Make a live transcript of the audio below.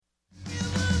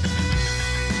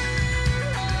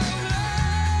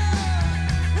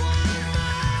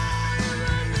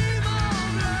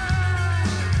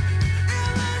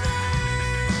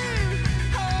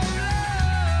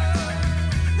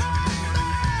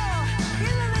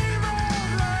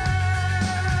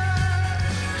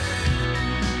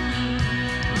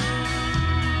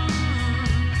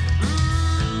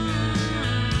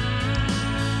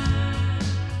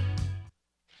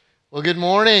Well, good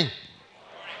morning.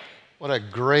 What a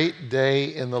great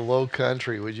day in the low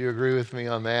country. Would you agree with me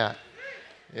on that?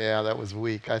 Yeah, that was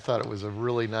weak. I thought it was a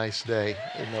really nice day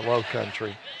in the low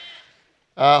country.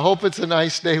 I hope it's a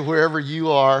nice day wherever you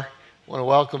are. I want to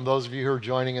welcome those of you who are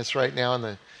joining us right now in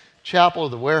the chapel or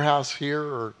the warehouse here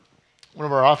or one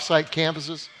of our off-site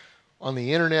campuses, on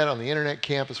the internet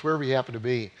campus, wherever you happen to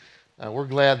be. We're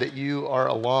glad that you are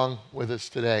along with us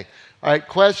today. All right,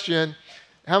 question.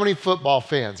 How many football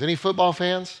fans? Any football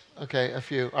fans? Okay, a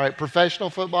few. All right,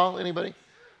 professional football? Anybody?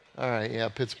 All right, yeah,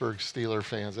 Pittsburgh Steelers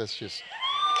fans. That's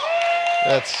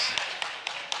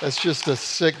just a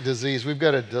sick disease. We've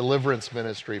got a deliverance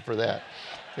ministry for that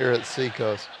here at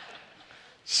Seacoast.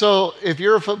 So if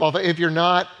you're a football fan, if you're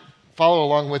not, follow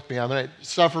along with me. I'm going to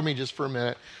suffer me just for a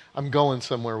minute. I'm going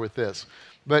somewhere with this.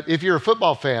 But if you're a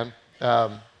football fan,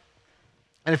 and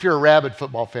if you're a rabid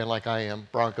football fan like I am,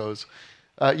 Broncos,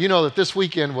 you know that this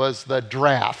weekend was the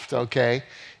draft, okay?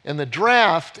 And the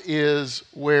draft is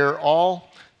where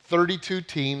all 32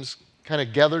 teams kind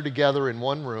of gather together in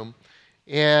one room,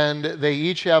 and they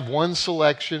each have one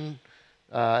selection,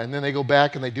 and then they go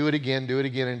back and they do it again,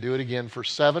 and do it again for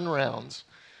 7 rounds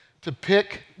to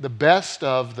pick the best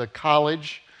of the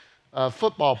college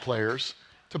football players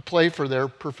to play for their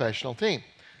professional team.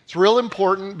 It's real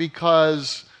important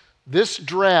because this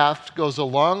draft goes a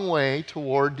long way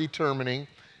toward determining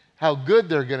how good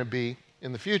they're going to be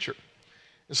in the future.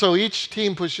 And so each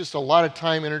team puts just a lot of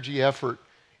time, energy, effort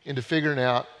into figuring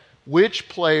out which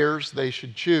players they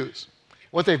should choose.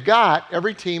 What they've got,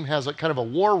 every team has a kind of a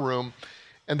war room,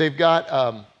 and they've got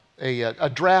a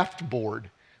draft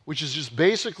board, which is just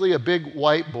basically a big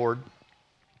whiteboard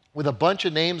with a bunch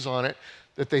of names on it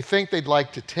that they think they'd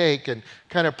like to take and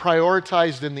kind of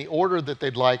prioritized in the order that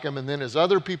they'd like them. And then as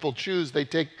other people choose, they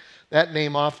take that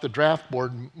name off the draft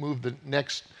board and move the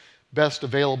next best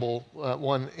available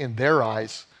one in their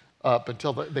eyes up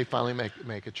until they finally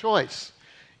make a choice.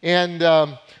 And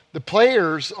the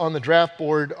players on the draft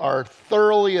board are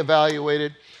thoroughly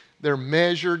evaluated. They're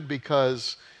measured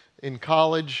because in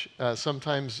college,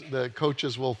 sometimes the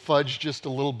coaches will fudge just a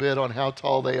little bit on how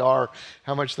tall they are,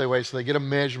 how much they weigh. So they get a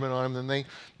measurement on them, then they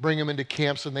bring them into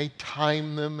camps and they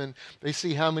time them and they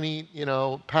see how many,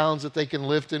 pounds that they can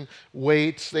lift in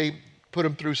weights. They put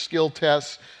them through skill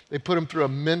tests. They put them through a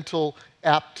mental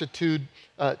aptitude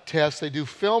test. They do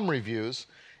film reviews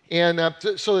and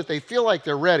so that they feel like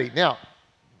they're ready. Now,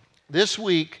 this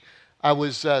week I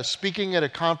was speaking at a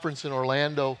conference in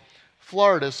Orlando,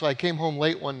 Florida, so I came home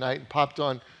late one night and popped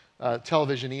on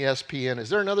television, ESPN. Is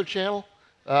there another channel?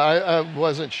 I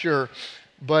wasn't sure.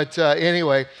 But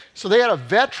anyway, so they had a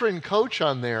veteran coach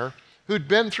on there who'd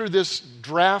been through this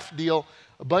draft deal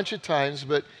a bunch of times,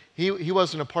 but he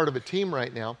wasn't a part of a team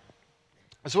right now.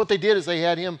 So what they did is they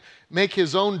had him make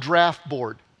his own draft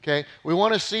board, okay? We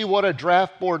want to see what a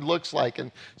draft board looks like.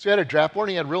 And so he had a draft board,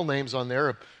 and he had real names on there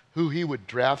of who he would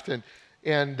draft.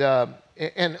 And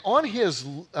on his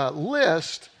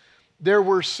list, there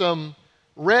were some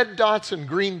red dots and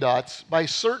green dots by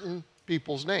certain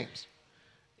people's names.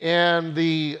 And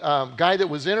the guy that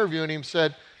was interviewing him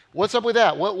said, "What's up with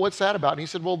that? What's that about?" And he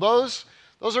said, "Well, those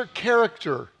are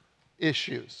character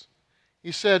issues."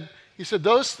 He said,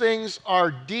 "Those things are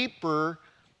deeper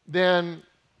than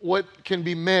what can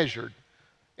be measured.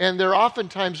 And they're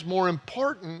oftentimes more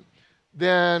important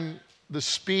than the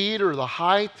speed or the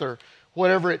height or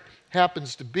whatever it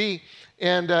happens to be."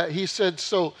 And he said,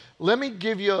 "So let me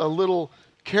give you a little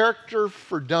character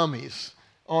for dummies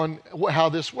on how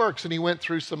this works." And he went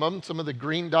through some of them. Some of the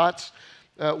green dots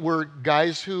were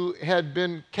guys who had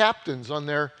been captains on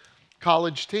their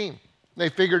college team. They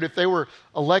figured if they were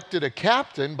elected a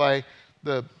captain by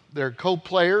their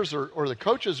co-players or the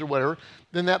coaches or whatever,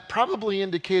 then that probably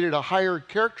indicated a higher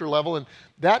character level, and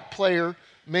that player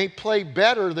may play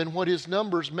better than what his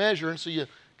numbers measure, and so you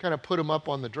kind of put them up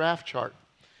on the draft chart.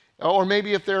 Or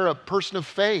maybe if they're a person of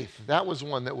faith, that was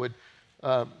one that would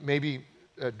maybe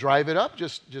drive it up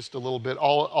just a little bit,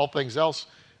 all things else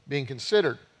being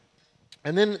considered.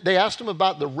 And then they asked him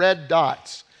about the red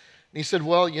dots. And he said,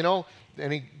 "Well,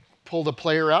 and he pulled a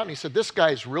player out and he said, "This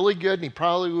guy's really good and he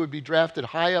probably would be drafted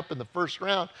high up in the first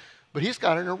round, but he's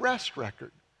got an arrest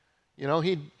record. He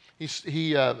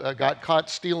got caught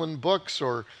stealing books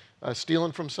or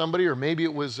stealing from somebody, or maybe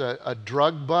it was a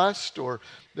drug bust, or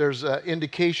there's an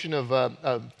indication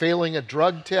of failing a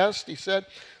drug test." He said,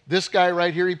 "This guy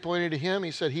right here," he pointed to him,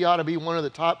 he said, "he ought to be one of the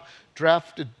top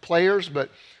drafted players, but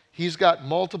he's got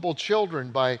multiple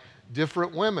children by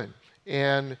different women.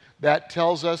 And that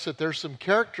tells us that there's some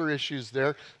character issues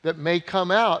there that may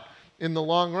come out in the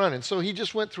long run. And so he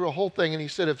just went through a whole thing, and he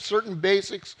said if certain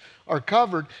basics are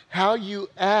covered, how you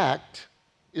act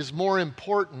is more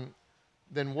important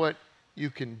than what you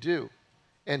can do.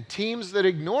 And teams that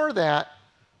ignore that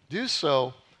do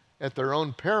so at their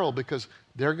own peril because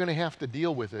they're going to have to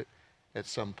deal with it at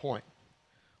some point.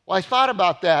 Well, I thought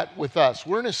about that with us.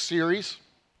 We're in a series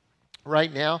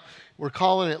right now. We're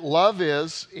calling it Love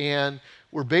Is, and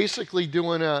we're basically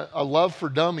doing a Love for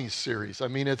Dummies series. I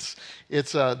mean, it's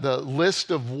the list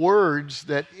of words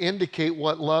that indicate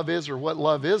what love is or what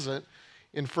love isn't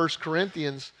in 1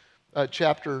 Corinthians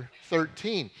chapter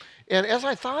 13. And as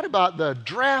I thought about the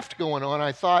draft going on,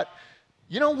 I thought,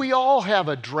 we all have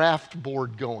a draft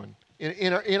board going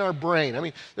in our brain. I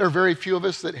mean, there are very few of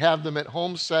us that have them at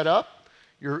home set up.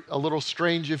 You're a little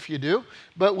strange if you do.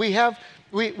 But we've got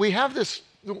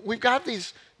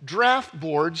these draft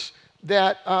boards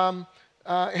that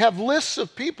have lists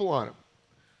of people on them.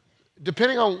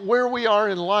 Depending on where we are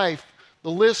in life,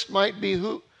 the list might be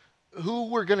who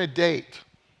we're going to date.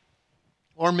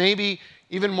 Or maybe,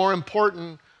 even more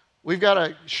important, we've got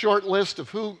a short list of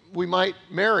who we might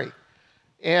marry,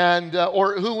 and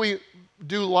or who we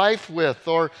do life with,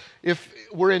 or if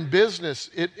we're in business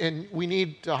and we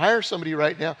need to hire somebody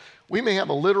right now, we may have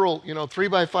a literal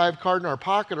 3x5 card in our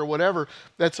pocket or whatever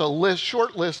that's a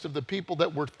short list of the people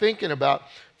that we're thinking about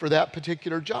for that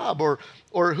particular job,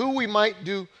 or who we might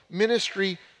do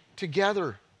ministry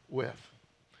together with.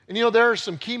 And there are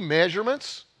some key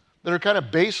measurements that are kind of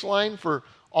baseline for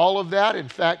all of that. In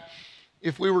fact,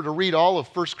 if we were to read all of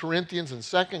 1 Corinthians and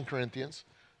 2 Corinthians,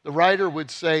 the writer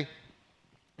would say,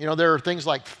 there are things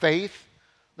like faith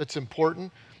that's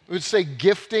important. We would say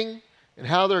gifting, and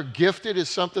how they're gifted is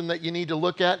something that you need to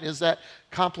look at. Is that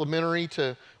complementary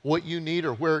to what you need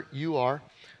or where you are?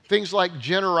 Things like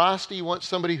generosity, you want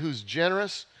somebody who's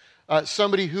generous,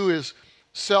 somebody who is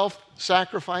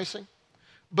self-sacrificing.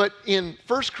 But in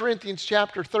 1 Corinthians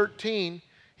chapter 13,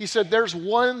 he said there's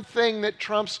one thing that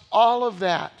trumps all of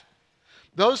that.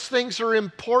 Those things are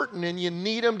important and you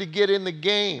need them to get in the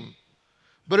game.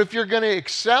 But if you're going to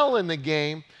excel in the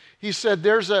game, he said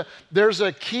there's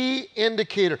a key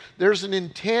indicator. There's an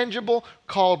intangible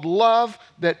called love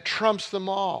that trumps them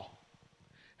all.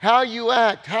 How you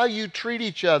act, how you treat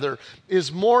each other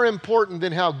is more important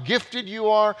than how gifted you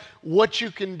are, what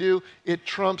you can do. It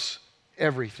trumps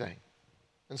everything.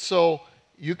 And so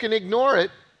you can ignore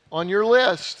it on your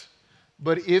list,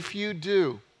 but if you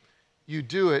do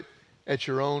it at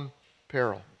your own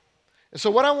peril. And so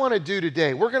what I want to do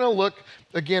today, we're going to look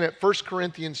again at 1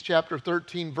 Corinthians chapter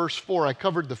 13, verse 4. I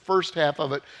covered the first half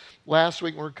of it last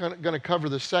week. We're going to cover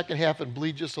the second half and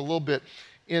bleed just a little bit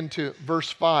into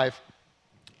verse 5.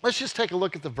 Let's just take a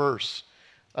look at the verse.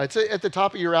 It's at the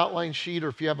top of your outline sheet, or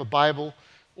if you have a Bible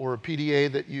or a PDA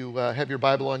that you have your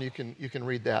Bible on, you can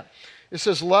read that. It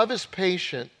says, love is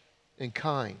patient and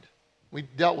kind. We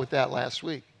dealt with that last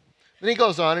week. Then he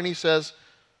goes on and he says,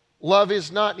 love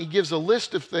is not, and he gives a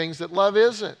list of things that love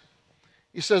isn't.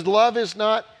 He says, love is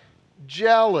not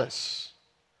jealous.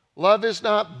 Love is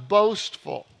not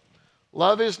boastful.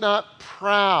 Love is not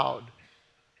proud.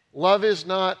 Love is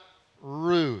not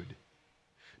rude.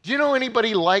 Do you know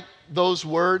anybody like those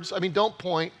words? I mean, don't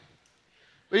point.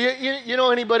 But you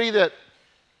know anybody that,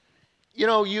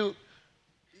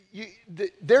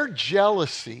 their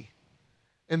jealousy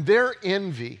and their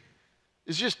envy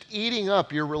is just eating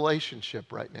up your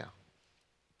relationship right now.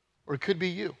 Or it could be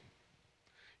you.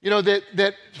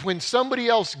 That when somebody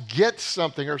else gets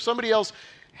something or somebody else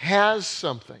has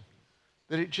something,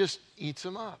 that it just eats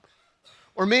them up.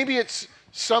 Or maybe it's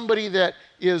somebody that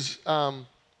is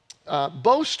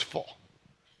boastful.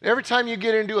 Every time you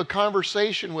get into a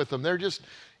conversation with them, they're just,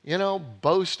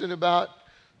 boasting about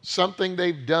something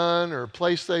they've done or a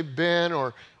place they've been,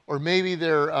 or maybe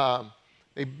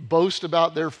they boast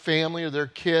about their family or their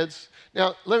kids.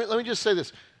 Now, let me just say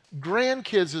this.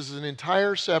 Grandkids is an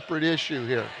entire separate issue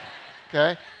here,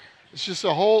 okay? It's just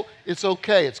it's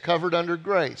okay. It's covered under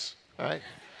grace, all right?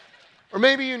 Or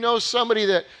maybe somebody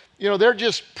that, they're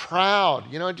just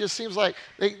proud. It just seems like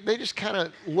they just kind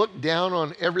of look down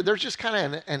on there's just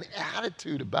kind of an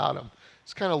attitude about them.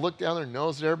 Just kind of look down their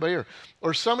nose at everybody.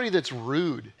 Or somebody that's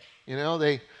rude.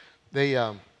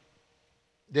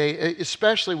 They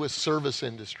especially with service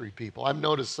industry people, I've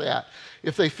noticed that.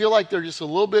 If they feel like they're just a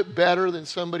little bit better than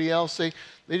somebody else, they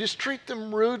just treat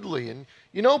them rudely. And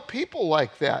people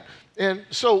like that. And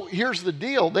so here's the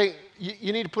deal.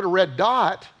 You need to put a red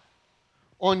dot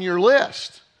on your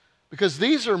list because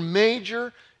these are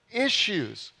major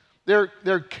issues.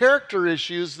 They're character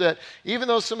issues that even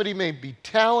though somebody may be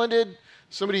talented,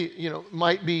 Somebody,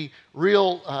 might be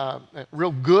real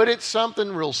good at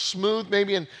something, real smooth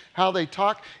maybe in how they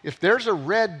talk. If there's a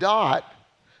red dot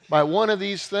by one of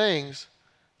these things,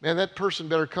 man, that person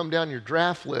better come down your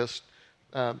draft list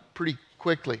pretty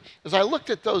quickly. As I looked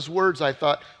at those words, I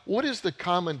thought, what is the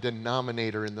common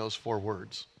denominator in those 4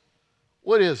 words?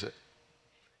 What is it?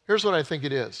 Here's what I think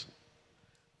it is.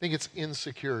 I think it's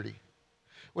insecurity.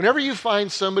 Whenever you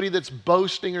find somebody that's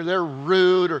boasting or they're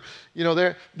rude or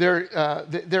they're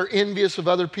envious of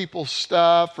other people's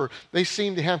stuff or they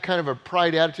seem to have kind of a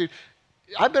pride attitude,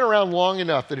 I've been around long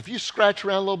enough that if you scratch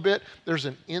around a little bit, there's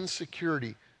an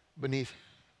insecurity beneath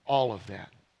all of that.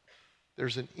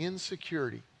 There's an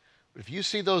insecurity. But if you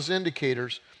see those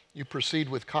indicators, you proceed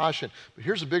with caution. But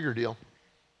here's a bigger deal.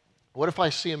 What if I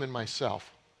see them in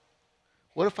myself?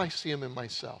 What if I see them in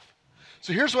myself?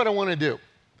 So here's what I want to do.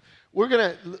 We're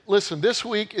going to, listen, this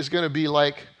week is going to be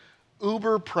like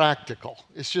uber practical.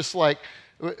 It's just like,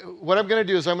 what I'm going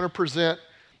to do is I'm going to present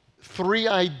 3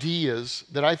 ideas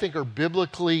that I think are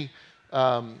biblically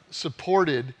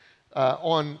supported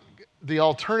on the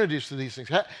alternatives to these things.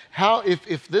 How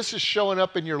if this is showing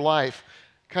up in your life,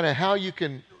 kind of how you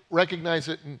can recognize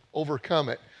it and overcome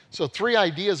it. So 3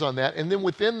 ideas on that. And then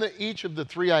within each of the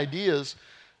 3 ideas,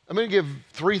 I'm going to give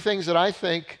 3 things that I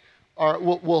think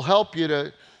will help you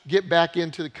to get back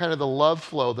into kind of the love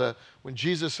flow. When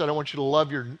Jesus said, I want you to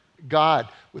love your God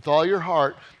with all your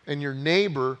heart and your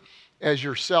neighbor as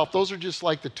yourself. Those are just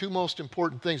like the 2 most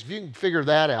important things. If you can figure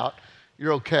that out,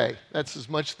 you're okay. That's as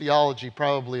much theology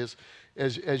probably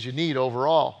as you need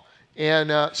overall.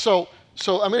 And so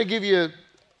I'm going to give you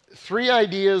 3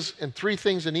 ideas and 3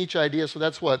 things in each idea. So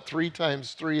that's what? 3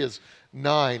 times 3 is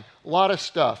 9. A lot of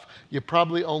stuff. You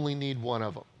probably only need one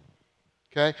of them.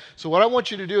 Okay? So what I want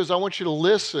you to do is I want you to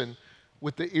listen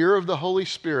with the ear of the Holy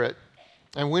Spirit.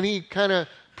 And when he kind of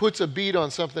puts a beat on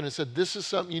something and said, this is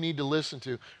something you need to listen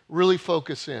to, really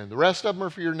focus in. The rest of them are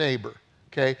for your neighbor.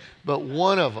 Okay? But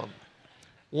one of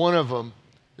them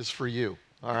is for you.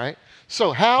 All right?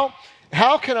 So how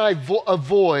can I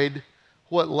avoid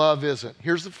what love isn't?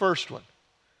 Here's the first one.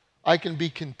 I can be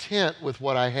content with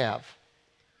what I have.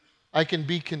 I can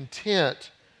be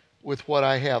content with what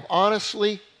I have.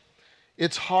 Honestly,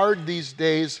 it's hard these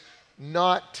days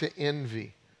not to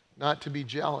envy, not to be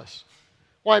jealous.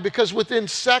 Why? Because within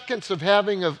seconds of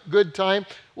having a good time,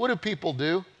 what do people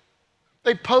do?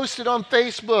 They post it on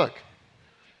Facebook.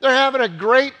 They're having a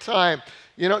great time.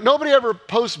 Nobody ever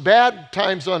posts bad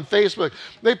times on Facebook.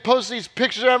 They post these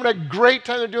pictures. They're having a great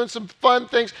time. They're doing some fun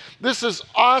things. This is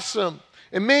awesome.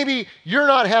 And maybe you're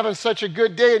not having such a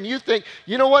good day and you think,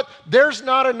 you know what? There's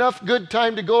not enough good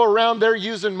time to go around. They're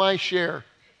using my share.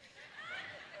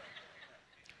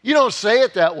 You don't say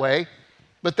it that way,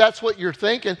 but that's what you're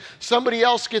thinking. Somebody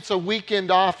else gets a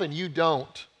weekend off and you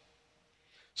don't.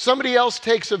 Somebody else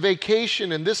takes a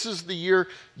vacation and this is the year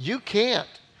you can't.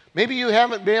 Maybe you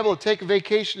haven't been able to take a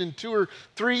vacation in 2 or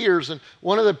 3 years, and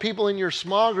one of the people in your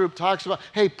small group talks about,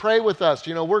 hey, pray with us.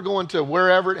 We're going to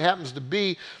wherever it happens to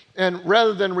be. And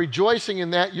rather than rejoicing in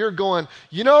that, you're going,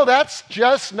 that's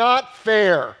just not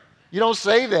fair. You don't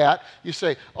say that. You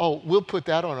say, oh, we'll put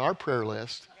that on our prayer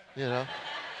list,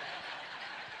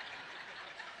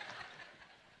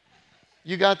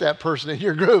 You got that person in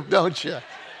your group, don't you?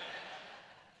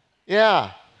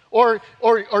 Yeah. Or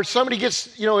somebody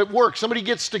gets, at work, somebody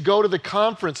gets to go to the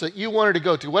conference that you wanted to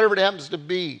go to, whatever it happens to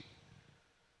be.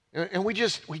 And we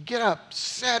get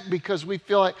upset because we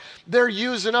feel like they're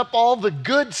using up all the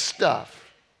good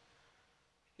stuff.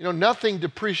 Nothing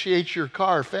depreciates your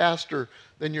car faster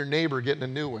than your neighbor getting a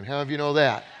new one. How do you know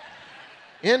that?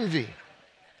 Envy.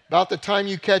 About the time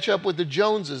you catch up with the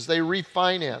Joneses, they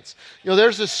refinance.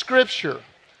 There's a scripture,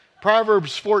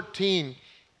 Proverbs 14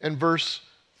 and verse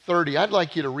 30. I'd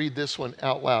like you to read this one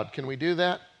out loud. Can we do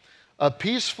that? A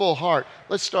peaceful heart.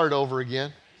 Let's start over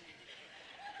again.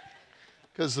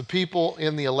 Because the people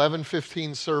in the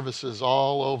 11:15 services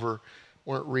all over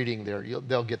weren't reading there.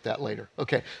 They'll get that later.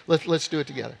 Okay, let's do it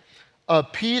together. A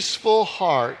peaceful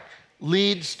heart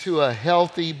leads to a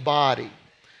healthy body.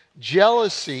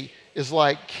 Jealousy is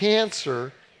like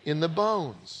cancer in the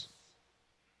bones.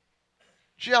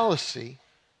 Jealousy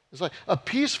is like a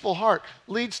peaceful heart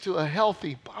leads to a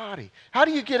healthy body. How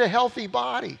do you get a healthy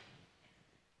body?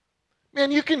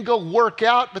 Man, you can go work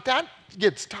out, but that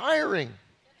gets tiring.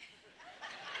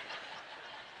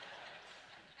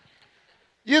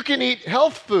 You can eat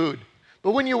health food,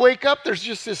 but when you wake up, there's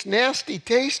just this nasty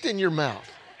taste in your mouth.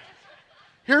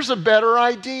 Here's a better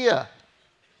idea.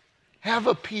 Have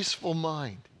a peaceful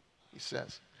mind, he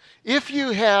says. If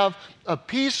you have a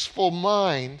peaceful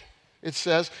mind, it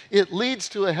says. It leads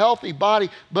to a healthy body,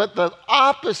 but the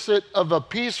opposite of a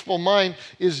peaceful mind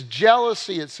is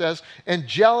jealousy, it says. And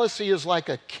jealousy is like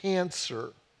a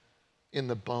cancer in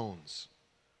the bones.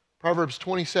 Proverbs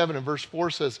 27 and verse 4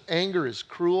 says, anger is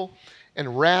cruel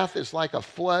and wrath is like a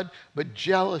flood, but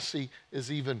jealousy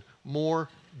is even more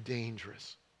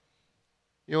dangerous.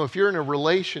 You know, if you're in a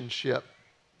relationship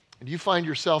and you find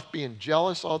yourself being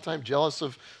jealous all the time, jealous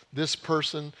of this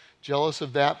person, jealous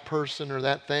of that person or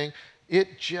that thing,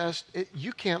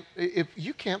 you can't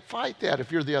fight that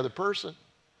if you're the other person.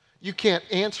 You can't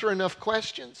answer enough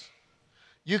questions.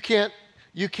 You can't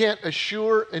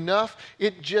assure enough.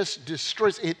 It just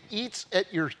destroys. It eats at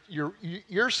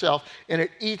yourself, and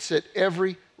it eats at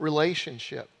every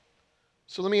relationship.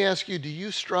 So let me ask you, do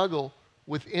you struggle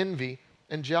with envy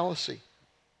and jealousy?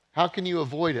 How can you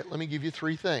avoid it? Let me give you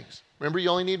 3 things. Remember, you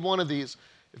only need one of these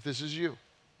if this is you.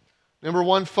 Number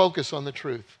 1, focus on the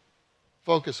truth.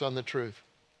 Focus on the truth.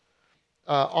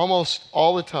 Almost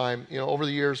all the time, you know, over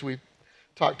the years, we've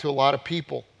talked to a lot of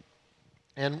people,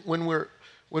 and when we're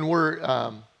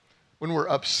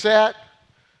upset,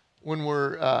 when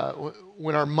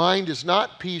our mind is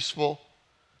not peaceful,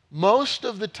 most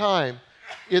of the time,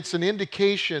 it's an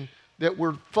indication that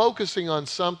we're focusing on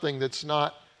something that's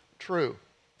not true.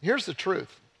 Here's the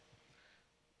truth.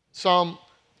 Psalm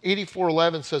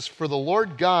 84:11 says, "For the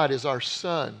Lord God is our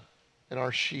sun and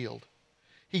our shield.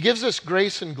 He gives us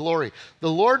grace and glory. The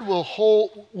Lord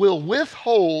will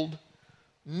withhold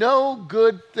no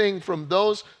good thing from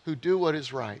those who do what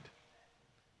is right."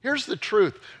 Here's the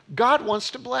truth. God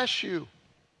wants to bless you.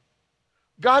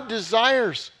 God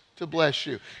desires to bless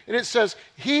you. And it says,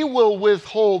 He will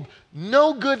withhold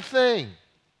no good thing.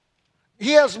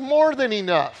 He has more than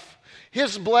enough.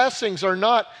 His blessings are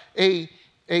not a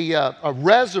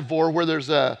reservoir where there's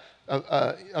a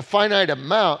finite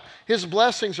amount. His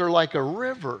blessings are like a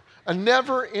river, a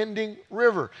never-ending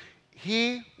river.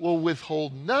 He will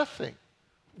withhold nothing.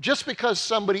 Just because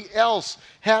somebody else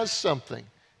has something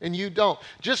and you don't,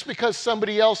 just because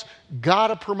somebody else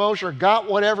got a promotion or got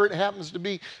whatever it happens to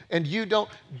be and you don't,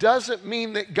 doesn't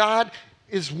mean that God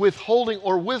is withholding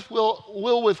or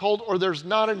will withhold, or there's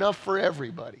not enough for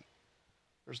everybody.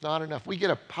 There's not enough. We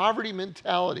get a poverty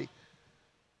mentality.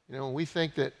 You know, we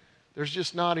think that there's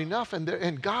just not enough,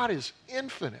 and God is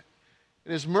infinite.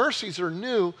 And His mercies are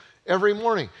new every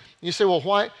morning. And you say, well,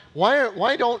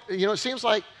 why don't, you know, it seems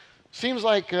like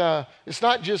it's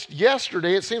not just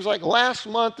yesterday. It seems like last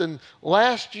month and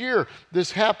last year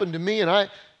this happened to me. And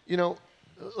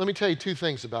let me tell you 2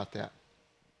 things about that.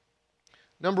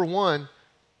 Number 1,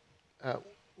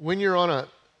 when you're on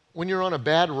a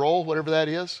bad roll, whatever that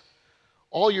is,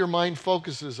 all your mind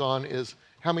focuses on is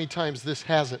how many times this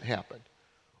hasn't happened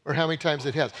or how many times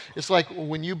it has. It's like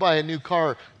when you buy a new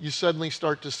car, you suddenly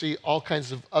start to see all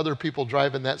kinds of other people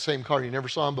driving that same car. You never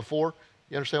saw them before.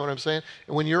 You understand what I'm saying?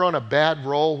 And when you're on a bad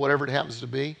roll, whatever it happens to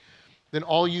be, then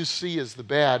all you see is the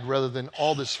bad rather than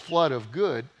all this flood of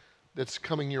good that's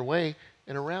coming your way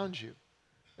and around you.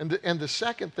 And the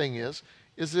second thing is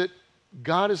that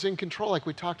God is in control, like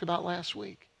we talked about last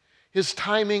week. His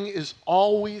timing is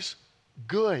always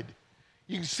good.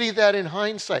 You can see that in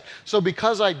hindsight. So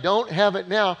because I don't have it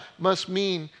now must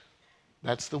mean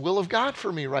that's the will of God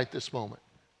for me right this moment.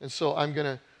 And so I'm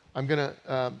gonna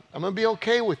be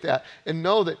okay with that and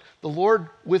know that the Lord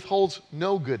withholds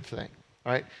no good thing.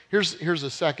 All right. Here's a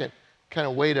second kind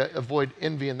of way to avoid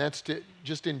envy, and that's to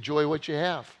just enjoy what you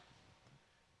have.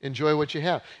 Enjoy what you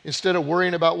have. Instead of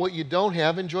worrying about what you don't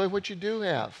have, enjoy what you do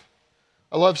have.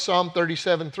 I love Psalm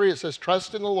 37:3. It says,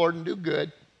 "Trust in the Lord and do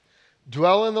good.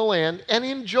 Dwell in the land and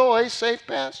enjoy safe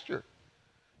pasture."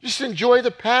 Just enjoy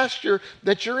the pasture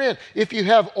that you're in. If you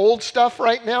have old stuff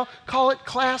right now, call it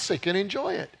classic and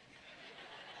enjoy it.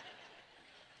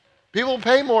 People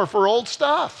pay more for old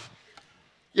stuff.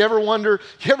 You ever wonder,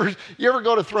 you ever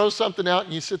go to throw something out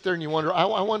and you sit there and you wonder, I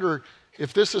wonder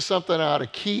if this is something I ought to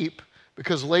keep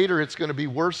because later it's going to be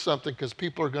worth something because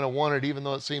people are going to want it even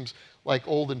though it seems like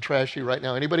old and trashy right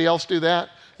now. Anybody else do that?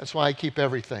 That's why I keep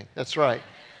everything. That's right.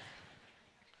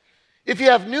 If you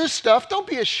have new stuff, don't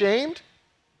be ashamed.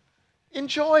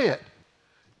 Enjoy it.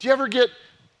 Do you ever get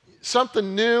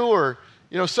something new or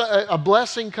a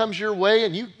blessing comes your way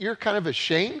and you're kind of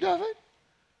ashamed of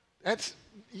it?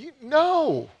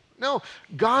 No.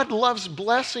 God loves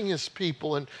blessing His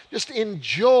people, and just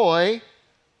enjoy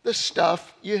the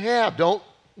stuff you have. Don't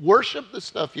worship the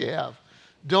stuff you have.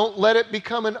 Don't let it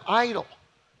become an idol.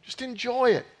 Just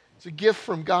enjoy it. It's a gift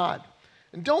from God.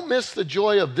 And don't miss the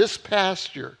joy of this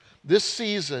pasture, this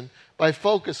season, by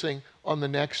focusing on the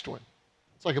next one.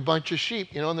 It's like a bunch of sheep,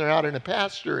 and they're out in a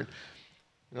pasture, and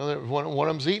You know, one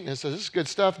of them's eating and says, this is good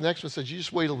stuff. The next one says, you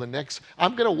just wait till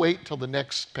I'm going to wait till the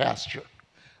next pasture.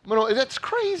 That's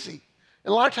crazy.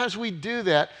 And a lot of times we do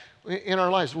that in our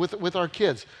lives with our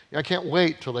kids. I can't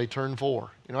wait till they turn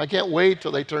 4. I can't wait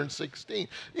till they turn 16.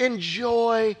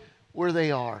 Enjoy where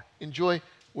they are. Enjoy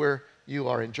where you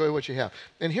are. Enjoy what you have.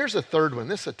 And here's a third one.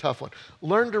 This is a tough one.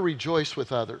 Learn to rejoice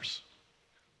with others.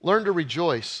 Learn to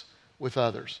rejoice with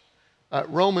others.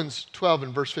 Romans 12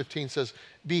 and verse 15 says,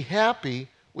 be happy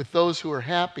with those who are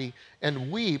happy and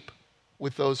weep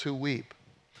with those who weep.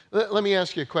 Let me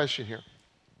ask you a question here.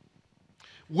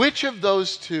 Which of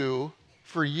those two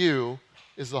for you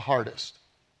is the hardest?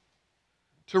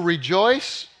 To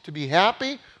rejoice, to be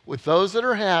happy with those that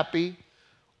are happy,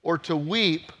 or to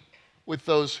weep with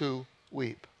those who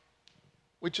weep?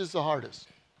 Which is the hardest?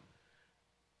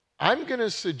 I'm going to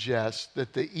suggest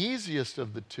that the easiest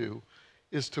of the two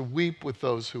is to weep with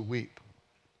those who weep,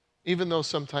 even though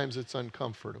sometimes it's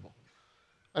uncomfortable.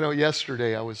 I know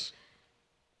yesterday I was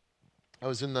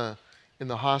in the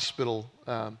hospital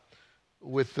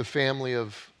with the family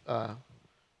of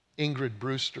Ingrid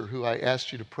Brewster, who I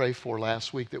asked you to pray for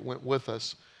last week, that went with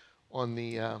us on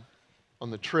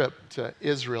the trip to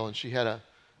Israel, and she had a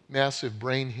massive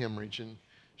brain hemorrhage, and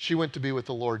she went to be with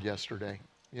the Lord yesterday.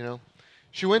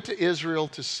 She went to Israel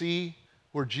to see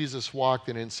where Jesus walked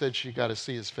in and said she got to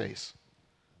see his face.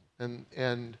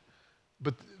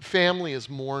 But family is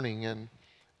mourning, and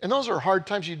those are hard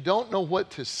times. You don't know what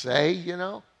to say,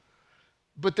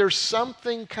 But there's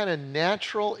something kind of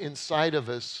natural inside of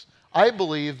us, I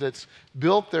believe, that's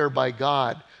built there by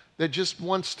God that just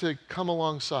wants to come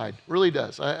alongside. Really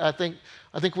does. I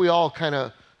think we all kind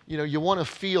of, you want to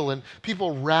feel, and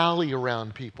people rally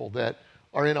around people that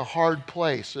are in a hard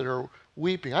place, that are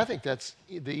weeping. I think that's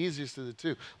the easiest of the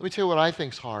two. Let me tell you what I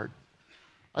think's hard.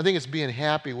 I think it's being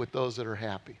happy with those that are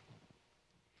happy.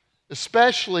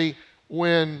 Especially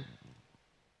when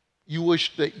you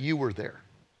wish that you were there.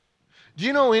 Do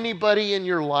you know anybody in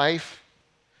your life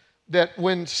that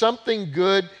when something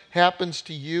good happens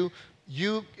to you,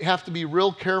 you have to be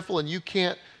real careful and you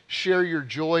can't share your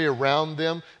joy around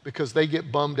them because they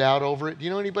get bummed out over it? Do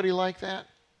you know anybody like that?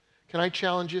 Can I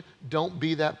challenge you? Don't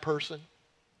be that person.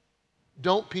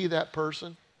 Don't be that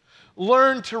person.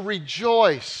 Learn to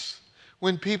rejoice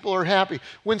when people are happy.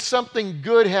 When something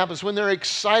good happens, when they're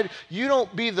excited, you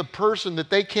don't be the person that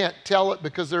they can't tell it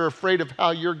because they're afraid of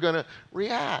how you're going to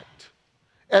react.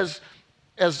 As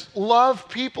love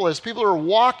people, as people who are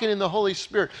walking in the Holy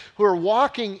Spirit, who are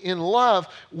walking in love,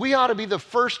 we ought to be the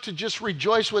first to just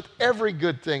rejoice with every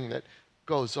good thing that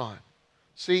goes on.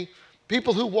 See,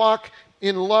 people who walk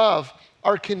in love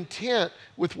are content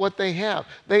with what they have.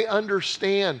 They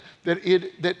understand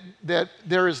that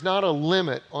there is not a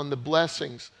limit on the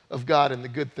blessings of God and the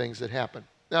good things that happen.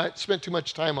 Now, I spent too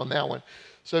much time on that one,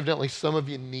 so evidently some of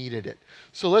you needed it.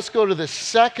 So let's go to the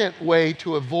second way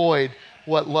to avoid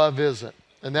what love isn't,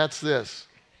 and that's this.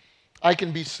 I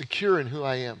can be secure in who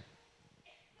I am.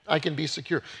 I can be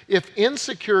secure. If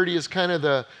insecurity is kind of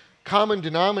the common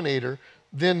denominator,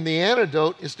 then the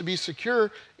antidote is to be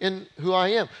secure in who I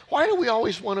am. Why do we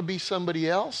always want to be somebody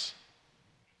else?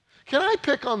 Can I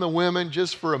pick on the women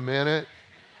just for a minute?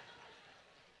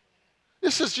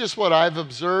 This is just what I've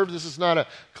observed. This is not a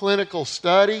clinical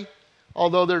study,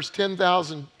 although there's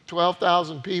 10,000,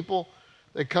 12,000 people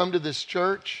that come to this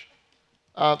church.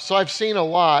 So I've seen a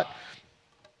lot.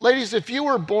 Ladies, if you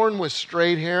were born with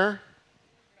straight hair,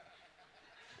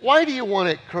 why do you want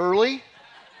it curly?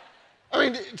 I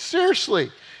mean,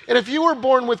 seriously. And if you were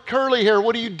born with curly hair,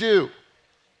 what do?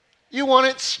 You want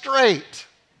it straight.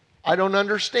 I don't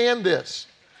understand this.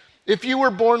 If you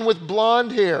were born with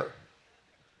blonde hair,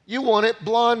 you want it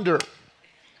blonder.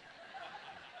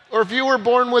 Or if you were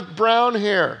born with brown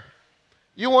hair,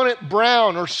 you want it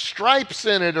brown or stripes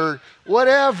in it or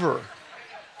whatever.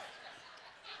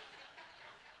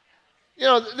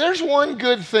 There's one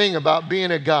good thing about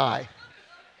being a guy.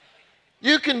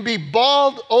 You can be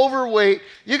bald, overweight.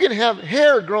 You can have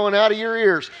hair growing out of your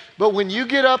ears. But when you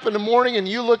get up in the morning and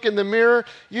you look in the mirror,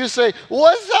 you say,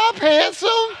 "What's up, handsome?"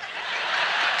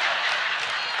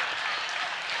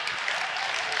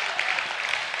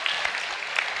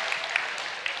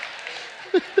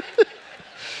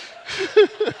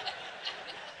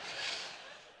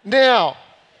 Now,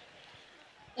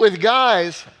 with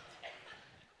guys,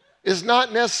 it's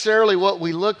not necessarily what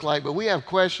we look like, but we have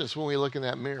questions when we look in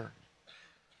that mirror.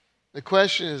 The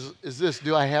question is this: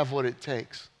 do I have what it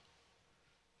takes?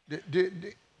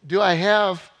 Do I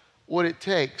have what it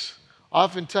takes?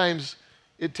 Oftentimes,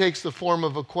 it takes the form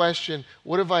of a question: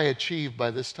 what have I achieved by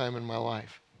this time in my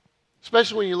life?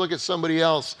 Especially when you look at somebody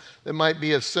else that might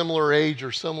be a similar age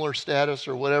or similar status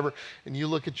or whatever, and you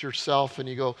look at yourself and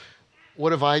you go,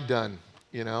 what have I done?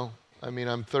 You know, I mean,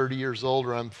 I'm 30 years old,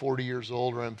 or I'm 40 years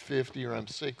old, or I'm 50, or I'm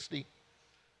 60.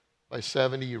 By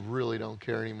 70, you really don't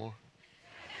care anymore.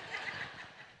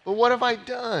 But what have I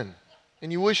done?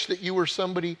 And you wish that you were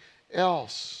somebody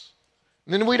else.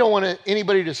 And then we don't want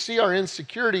anybody to see our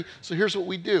insecurity, so here's what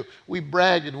we do. We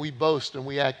brag and we boast and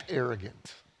we act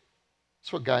arrogant.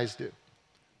 That's what guys do.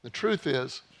 The truth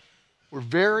is, we're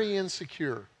very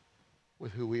insecure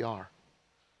with who we are.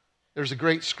 There's a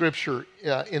great scripture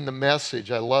in the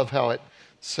Message. I love how it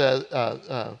says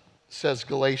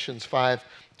Galatians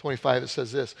 5:25. It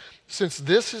says this: since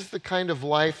this is the kind of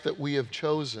life that we have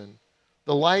chosen,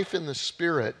 the life in the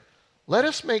Spirit, let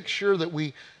us make sure that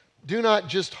we do not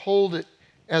just hold it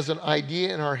as an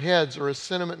idea in our heads or a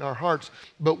sentiment in our hearts,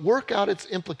 but work out its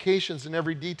implications in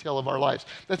every detail of our lives.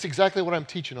 That's exactly what I'm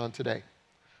teaching on today.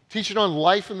 Teaching on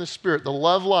life in the Spirit, the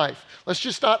love life. Let's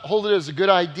just not hold it as a good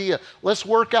idea. Let's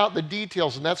work out the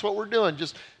details, and that's what we're doing,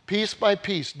 just piece by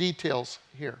piece, details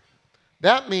here.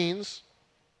 That means,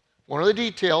 one of the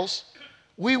details,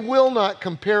 we will not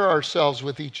compare ourselves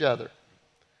with each other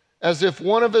as if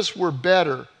one of us were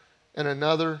better and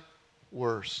another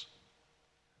worse.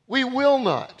 We will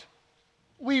not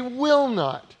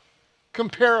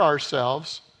compare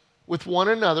ourselves with one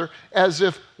another as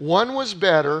if one was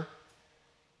better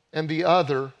and the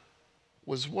other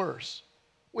was worse.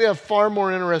 We have far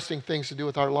more interesting things to do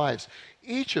with our lives.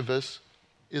 Each of us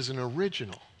is an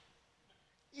original.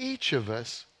 Each of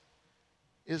us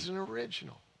is an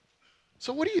original.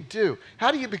 So what do?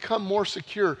 How do you become more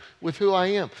secure with who I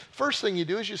am? First thing you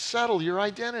do is you settle your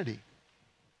identity.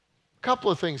 A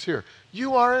couple of things here.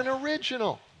 You are an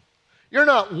original. You're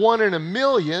not one in a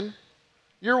million.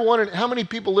 You're one in, how many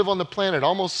people live on the planet?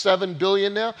 Almost 7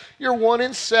 billion now? You're one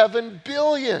in 7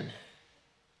 billion.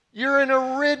 You're an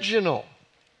original.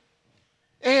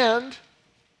 And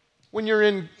when you're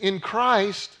in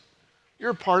Christ,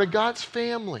 you're a part of God's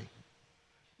family.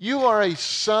 You are a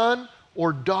son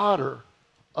or daughter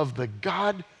of the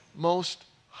God Most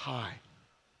High.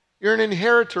 You're an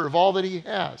inheritor of all that He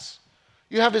has.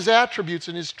 You have His attributes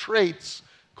and His traits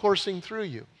coursing through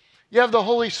you. You have the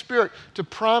Holy Spirit to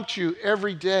prompt you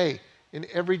every day in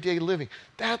everyday living.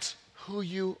 That's who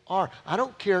you are. I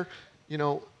don't care,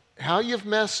 how you've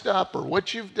messed up or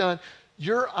what you've done.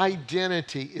 Your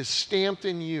identity is stamped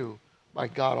in you by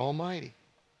God Almighty.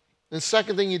 And the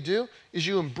second thing you do is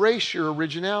you embrace your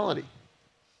originality.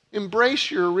 Embrace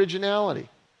your originality.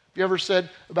 Have you ever said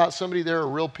about somebody they're a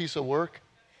real piece of work?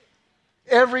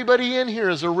 Everybody in here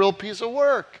is a real piece of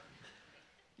work.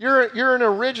 You're an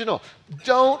original.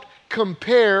 Don't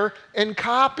compare and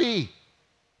copy.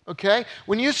 Okay?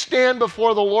 When you stand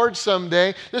before the Lord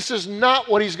someday, this is not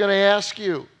what He's going to ask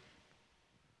you.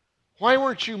 Why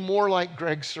weren't you more like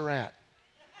Greg Surratt?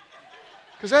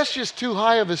 Because that's just too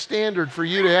high of a standard for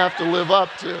you to have to live up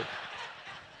to.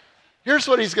 Here's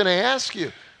what He's going to ask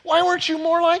you. Why weren't you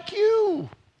more like you?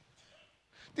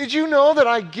 Did you know that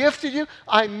I gifted you?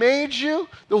 I made you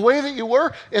the way that you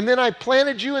were, and then I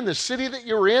planted you in the city that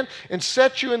you were in and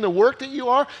set you in the work that you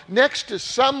are next to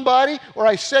somebody, or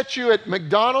I set you at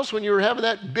McDonald's when you were having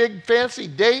that big fancy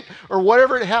date or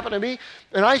whatever it happened to be,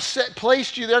 and I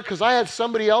placed you there because I had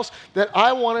somebody else that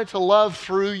I wanted to love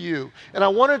through you. And I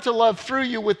wanted to love through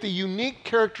you with the unique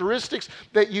characteristics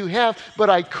that you have, but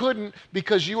I couldn't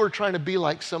because you were trying to be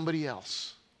like somebody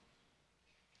else.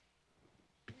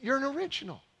 You're an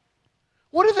original.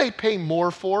 What do they pay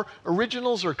more for,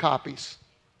 originals or copies?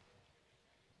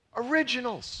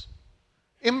 Originals.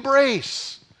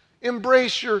 Embrace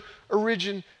your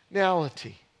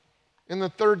originality. And the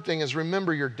third thing is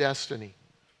remember your destiny.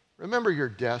 Remember your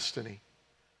destiny.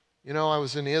 I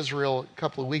was in Israel a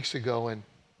couple of weeks ago, and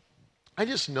I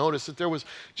just noticed that there was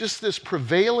just this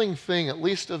prevailing thing, at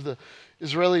least of the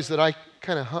Israelis that I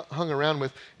kind of hung around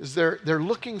with, is they're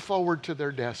looking forward to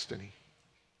their destiny.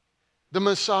 The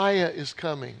Messiah is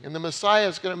coming, and the Messiah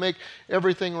is going to make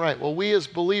everything right. Well, we as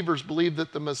believers believe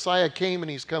that the Messiah came and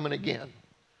He's coming again.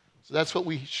 So that's what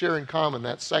we share in common,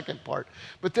 that second part.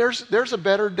 But there's a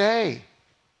better day.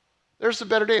 There's a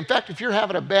better day. In fact, if you're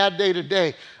having a bad day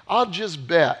today, I'll just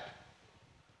bet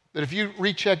that if you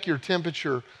recheck your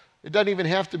temperature, it doesn't even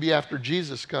have to be after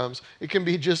Jesus comes. It can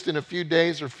be just in a few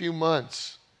days or a few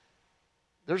months.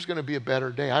 There's going to be a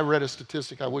better day. I read a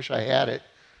statistic, I wish I had it,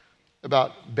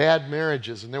 about bad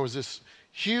marriages, and there was this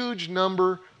huge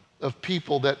number of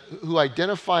people who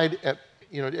identified at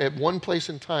one place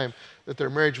in time that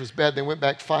their marriage was bad. They went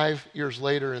back 5 years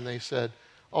later and they said,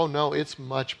 "Oh no, it's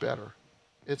much better.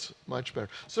 It's much better.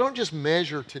 So don't just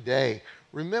measure today.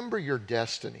 Remember your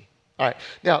destiny. All right.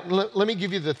 Now, let me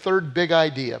give you the third big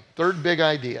idea. Third big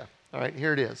idea. All right,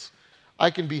 here it is. I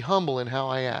can be humble in how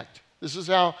I act. This is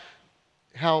how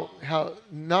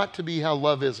not to be how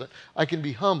love isn't. I can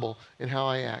be humble in how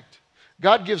I act.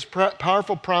 God gives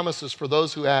powerful promises for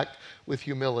those who act with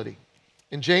humility.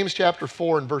 In James chapter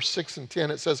 4 and verse 6 and 10,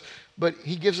 it says, but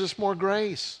he gives us more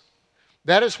grace.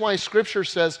 That is why Scripture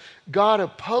says God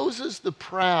opposes the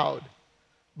proud,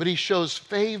 but he shows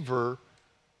favor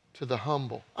to the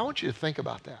humble. I want you to think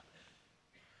about that.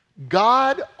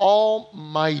 God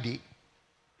Almighty,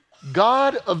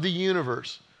 God of the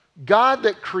universe, God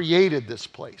that created this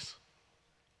place.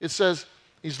 It says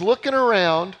he's looking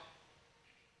around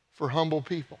for humble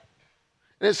people.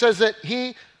 And it says that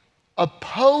he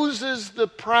opposes the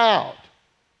proud,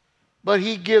 but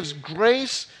he gives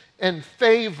grace and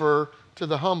favor to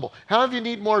the humble. How many of you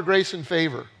need more grace and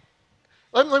favor?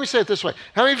 Let me say it this way.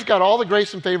 How many of you got all the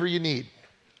grace and favor you need?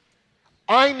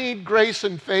 I need grace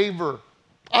and favor.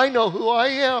 I know who I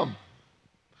am.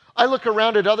 I look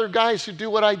around at other guys who do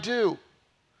what I do.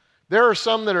 There are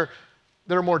some that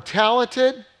are more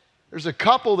talented. There's a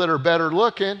couple that are better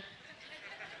looking.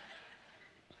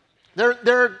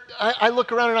 I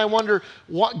look around and I wonder,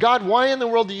 God, why in the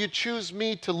world do you choose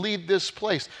me to lead this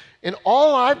place? And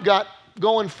all I've got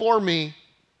going for me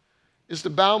is to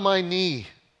bow my knee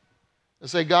and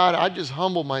say, God, I just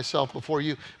humble myself before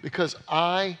you because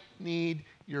I need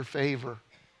your favor.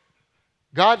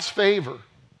 God's favor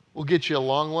will get you a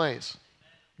long ways,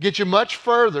 get you much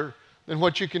further than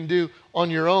what you can do on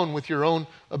your own with your own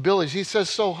abilities. He says,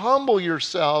 so humble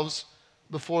yourselves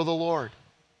before the Lord.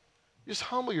 Just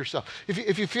humble yourself.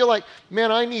 If you feel like,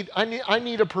 man, I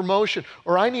need a promotion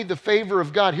or I need the favor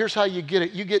of God, here's how you get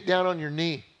it. You get down on your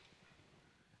knee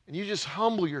and you just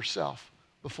humble yourself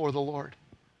before the Lord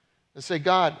and say,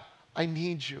 God, I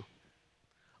need you.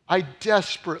 I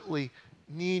desperately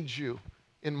need you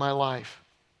in my life.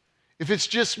 If it's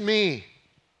just me,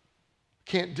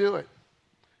 can't do it.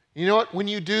 You know what? When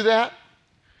you do that,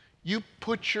 you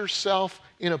put yourself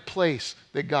in a place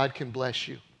that God can bless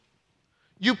you.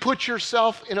 You put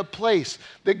yourself in a place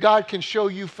that God can show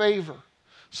you favor.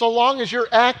 So long as you're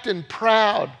acting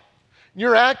proud,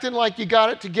 you're acting like you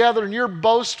got it together and you're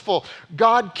boastful,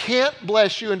 God can't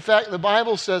bless you. In fact, the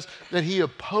Bible says that he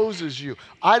opposes you.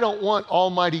 I don't want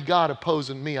Almighty God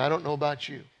opposing me. I don't know about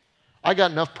you. I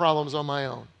got enough problems on my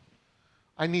own.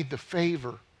 I need the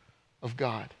favor of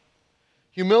God.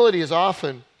 Humility is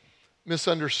often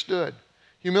misunderstood.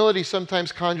 Humility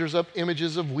sometimes conjures up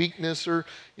images of weakness or,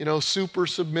 super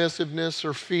submissiveness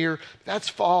or fear. That's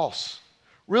false.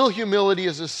 Real humility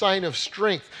is a sign of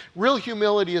strength. Real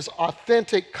humility is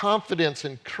authentic confidence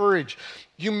and courage.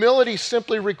 Humility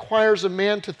simply requires a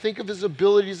man to think of his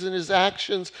abilities and his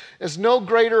actions as no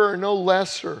greater or no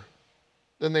lesser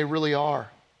than they really are.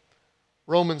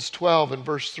 Romans 12 and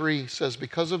verse 3 says,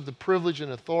 because of the privilege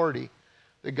and authority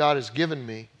that God has given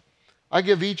me, I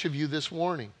give each of you this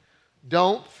warning.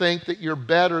 Don't think that you're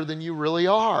better than you really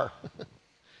are.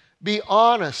 Be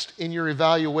honest in your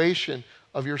evaluation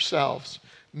of yourselves,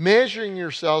 measuring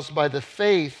yourselves by the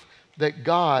faith that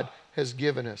God has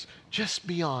given us. Just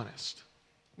be honest.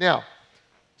 Now,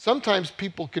 sometimes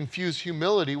people confuse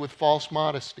humility with false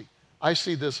modesty. I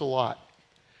see this a lot.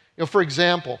 For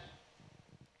example,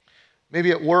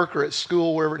 maybe at work or at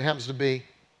school, wherever it happens to be,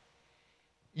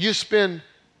 you spend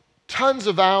tons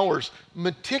of hours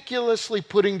meticulously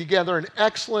putting together an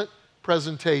excellent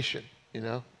presentation,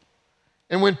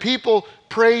 And when people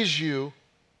praise you,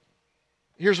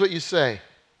 here's what you say.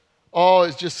 Oh,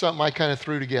 it's just something I kind of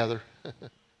threw together.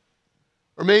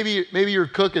 Or maybe you're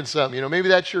cooking something, maybe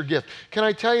that's your gift. Can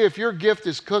I tell you, if your gift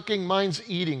is cooking, mine's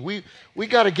eating. We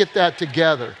got to get that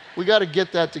together. We got to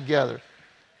get that together.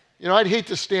 I'd hate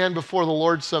to stand before the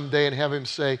Lord someday and have him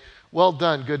say, well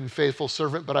done, good and faithful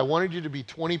servant, but I wanted you to be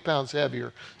 20 pounds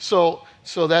heavier. So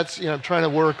that's, I'm trying to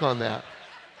work on that.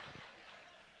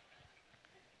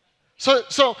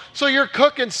 So you're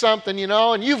cooking something,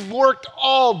 and you've worked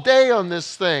all day on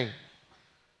this thing.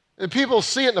 And people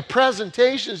see it, and the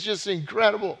presentation is just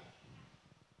incredible.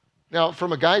 Now,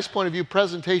 from a guy's point of view,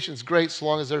 presentation's great so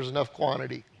long as there's enough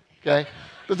quantity, okay?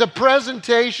 But the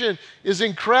presentation is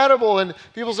incredible, and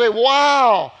people say,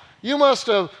 wow, you must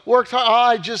have worked hard. Oh,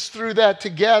 I just threw that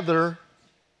together.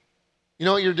 You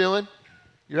know what you're doing?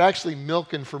 You're actually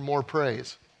milking for more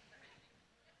praise.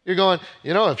 You're going,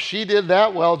 if she did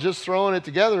that well, just throwing it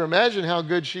together, imagine how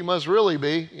good she must really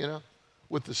be,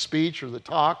 with the speech or the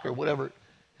talk or whatever it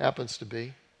happens to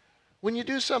be. When you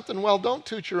do something well, don't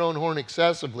toot your own horn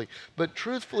excessively, but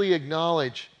truthfully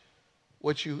acknowledge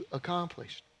what you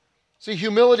accomplished. See,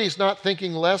 humility is not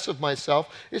thinking less of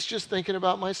myself. It's just thinking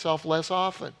about myself less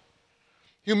often.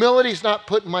 Humility is not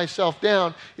putting myself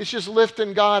down. It's just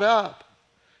lifting God up.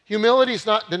 Humility is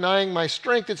not denying my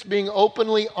strength. It's being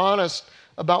openly honest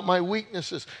about my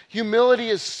weaknesses. Humility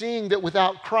is seeing that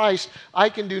without Christ, I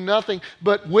can do nothing,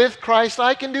 but with Christ,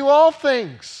 I can do all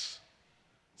things.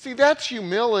 See, that's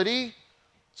humility.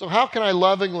 So how can I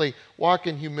lovingly walk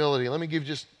in humility? Let me give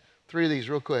just 3 of these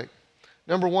real quick.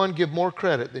 Number 1, give more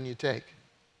credit than you take.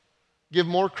 Give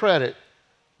more credit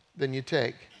than you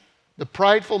take. The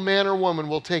prideful man or woman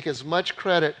will take as much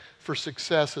credit for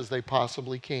success as they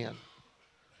possibly can.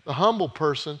 The humble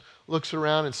person looks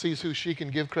around and sees who she can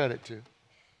give credit to.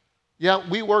 Yeah,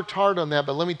 we worked hard on that,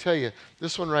 but let me tell you,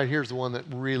 this one right here is the one that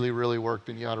really, really worked,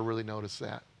 and you ought to really notice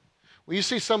that. When you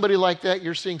see somebody like that,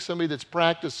 you're seeing somebody that's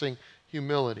practicing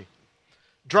humility.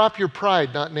 Drop your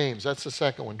pride, not names. That's the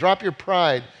second one. Drop your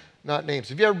pride, not names.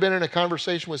 Have you ever been in a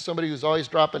conversation with somebody who's always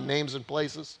dropping names and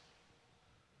places?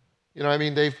 You know, I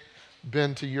mean, they've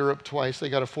been to Europe twice. They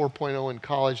got a 4.0 in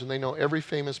college, and they know every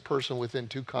famous person within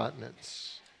 2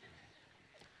 continents.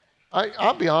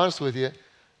 I'll be honest with you.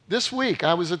 This week,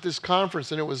 I was at this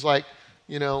conference, and it was like,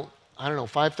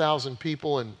 5,000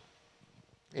 people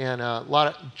and a lot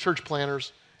of church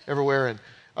planners everywhere. And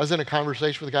I was in a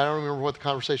conversation with a guy. I don't remember what the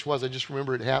conversation was. I just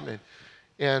remember it happening.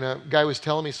 And a guy was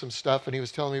telling me some stuff, and he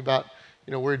was telling me about,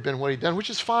 where he'd been, what he'd done, which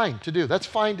is fine to do. That's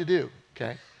fine to do,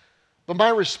 okay? But my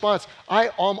response,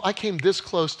 I came this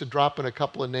close to dropping a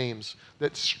couple of names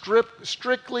that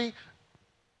strictly,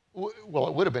 well,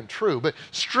 it would have been true, but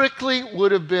strictly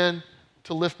would have been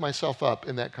to lift myself up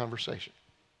in that conversation.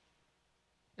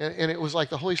 And it was like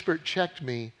the Holy Spirit checked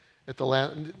me at the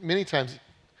last. Many times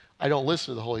I don't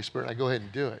listen to the Holy Spirit. I go ahead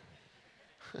and do it.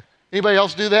 Anybody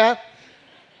else do that?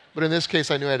 But in this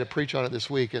case, I knew I had to preach on it this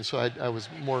week, and so I was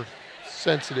more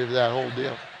sensitive to that whole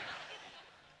deal.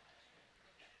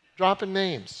 Dropping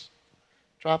names.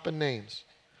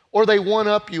 Or they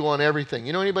one-up you on everything.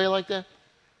 You know anybody like that?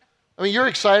 I mean, you're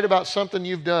excited about something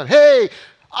you've done. Hey,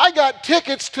 I got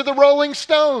tickets to the Rolling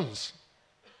Stones.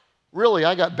 Really,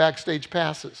 I got backstage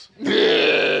passes.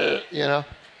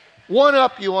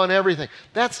 One-up you on everything.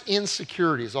 That's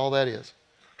insecurity is all that is.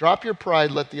 Drop your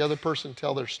pride, let the other person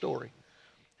tell their story.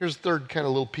 Here's the third kind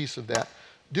of little piece of that.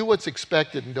 Do what's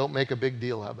expected and don't make a big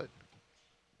deal of it.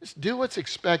 Just do what's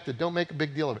expected. Don't make a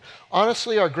big deal of it.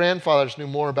 Honestly, our grandfathers knew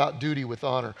more about duty with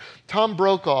honor. Tom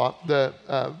Brokaw, the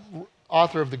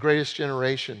author of The Greatest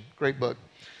Generation, great book,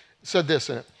 said this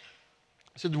in it.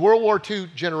 He said, the World War II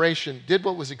generation did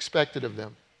what was expected of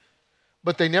them,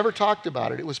 but they never talked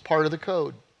about it. It was part of the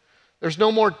code. There's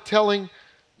no more telling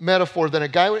metaphor than a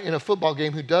guy in a football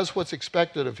game who does what's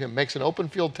expected of him, makes an open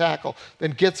field tackle,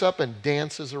 then gets up and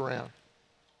dances around.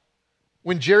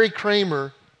 When Jerry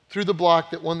Kramer threw the block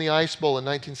that won the Ice Bowl in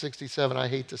 1967, I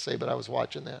hate to say, but I was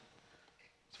watching that.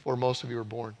 It's before most of you were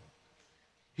born.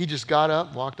 He just got up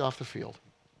and walked off the field.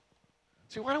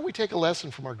 See, why don't we take a lesson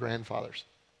from our grandfathers?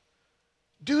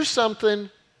 Do something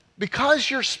because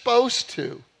you're supposed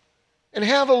to, and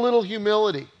have a little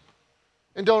humility.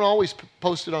 And don't always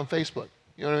post it on Facebook.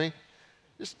 You know what I mean?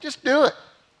 Just do it.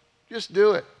 Just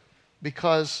do it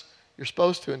because you're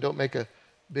supposed to, and don't make a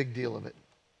big deal of it.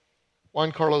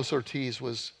 Juan Carlos Ortiz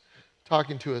was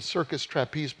talking to a circus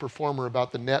trapeze performer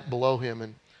about the net below him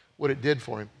and what it did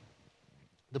for him.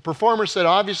 The performer said,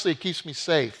 obviously it keeps me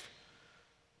safe.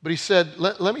 But he said,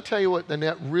 let me tell you what the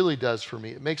net really does for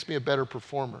me. It makes me a better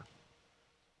performer.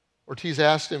 Ortiz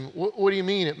asked him, what do you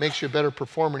mean it makes you a better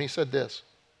performer? And he said this.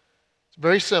 It's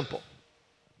very simple.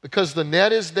 Because the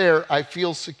net is there, I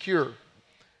feel secure.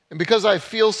 And because I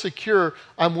feel secure,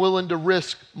 I'm willing to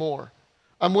risk more.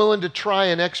 I'm willing to try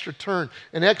an extra turn,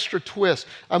 an extra twist.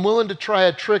 I'm willing to try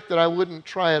a trick that I wouldn't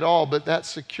try at all, but that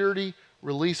security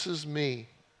releases me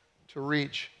to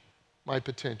reach my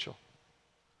potential.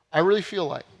 I really feel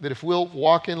like that if we'll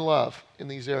walk in love in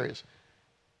these areas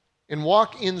and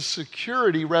walk in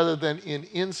security rather than in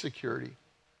insecurity,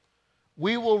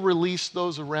 we will release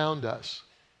those around us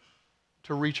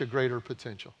to reach a greater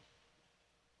potential.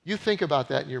 You think about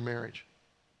that in your marriage.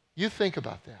 You think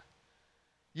about that.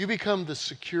 You become the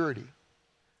security.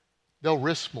 They'll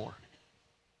risk more.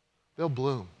 They'll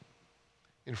bloom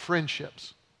in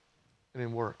friendships and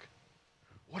in work.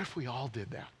 What if we all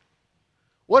did that?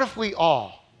 What if we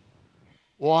all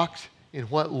walked in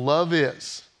what love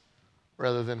is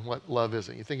rather than what love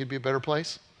isn't? You think it'd be a better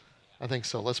place? I think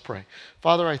so. Let's pray.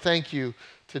 Father, I thank you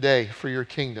today for your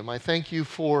kingdom. I thank you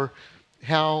for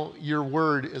how your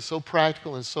word is so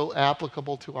practical and so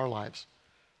applicable to our lives.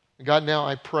 And God, now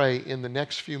I pray in the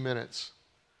next few minutes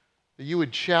that you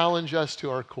would challenge us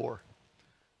to our core,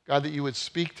 God, that you would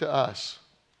speak to us,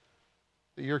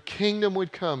 that your kingdom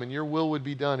would come and your will would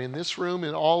be done in this room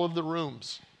and all of the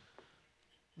rooms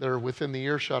that are within the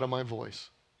earshot of my voice.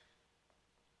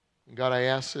 And God, I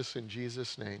ask this in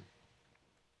Jesus' name.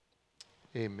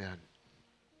 Amen.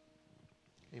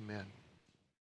 Amen.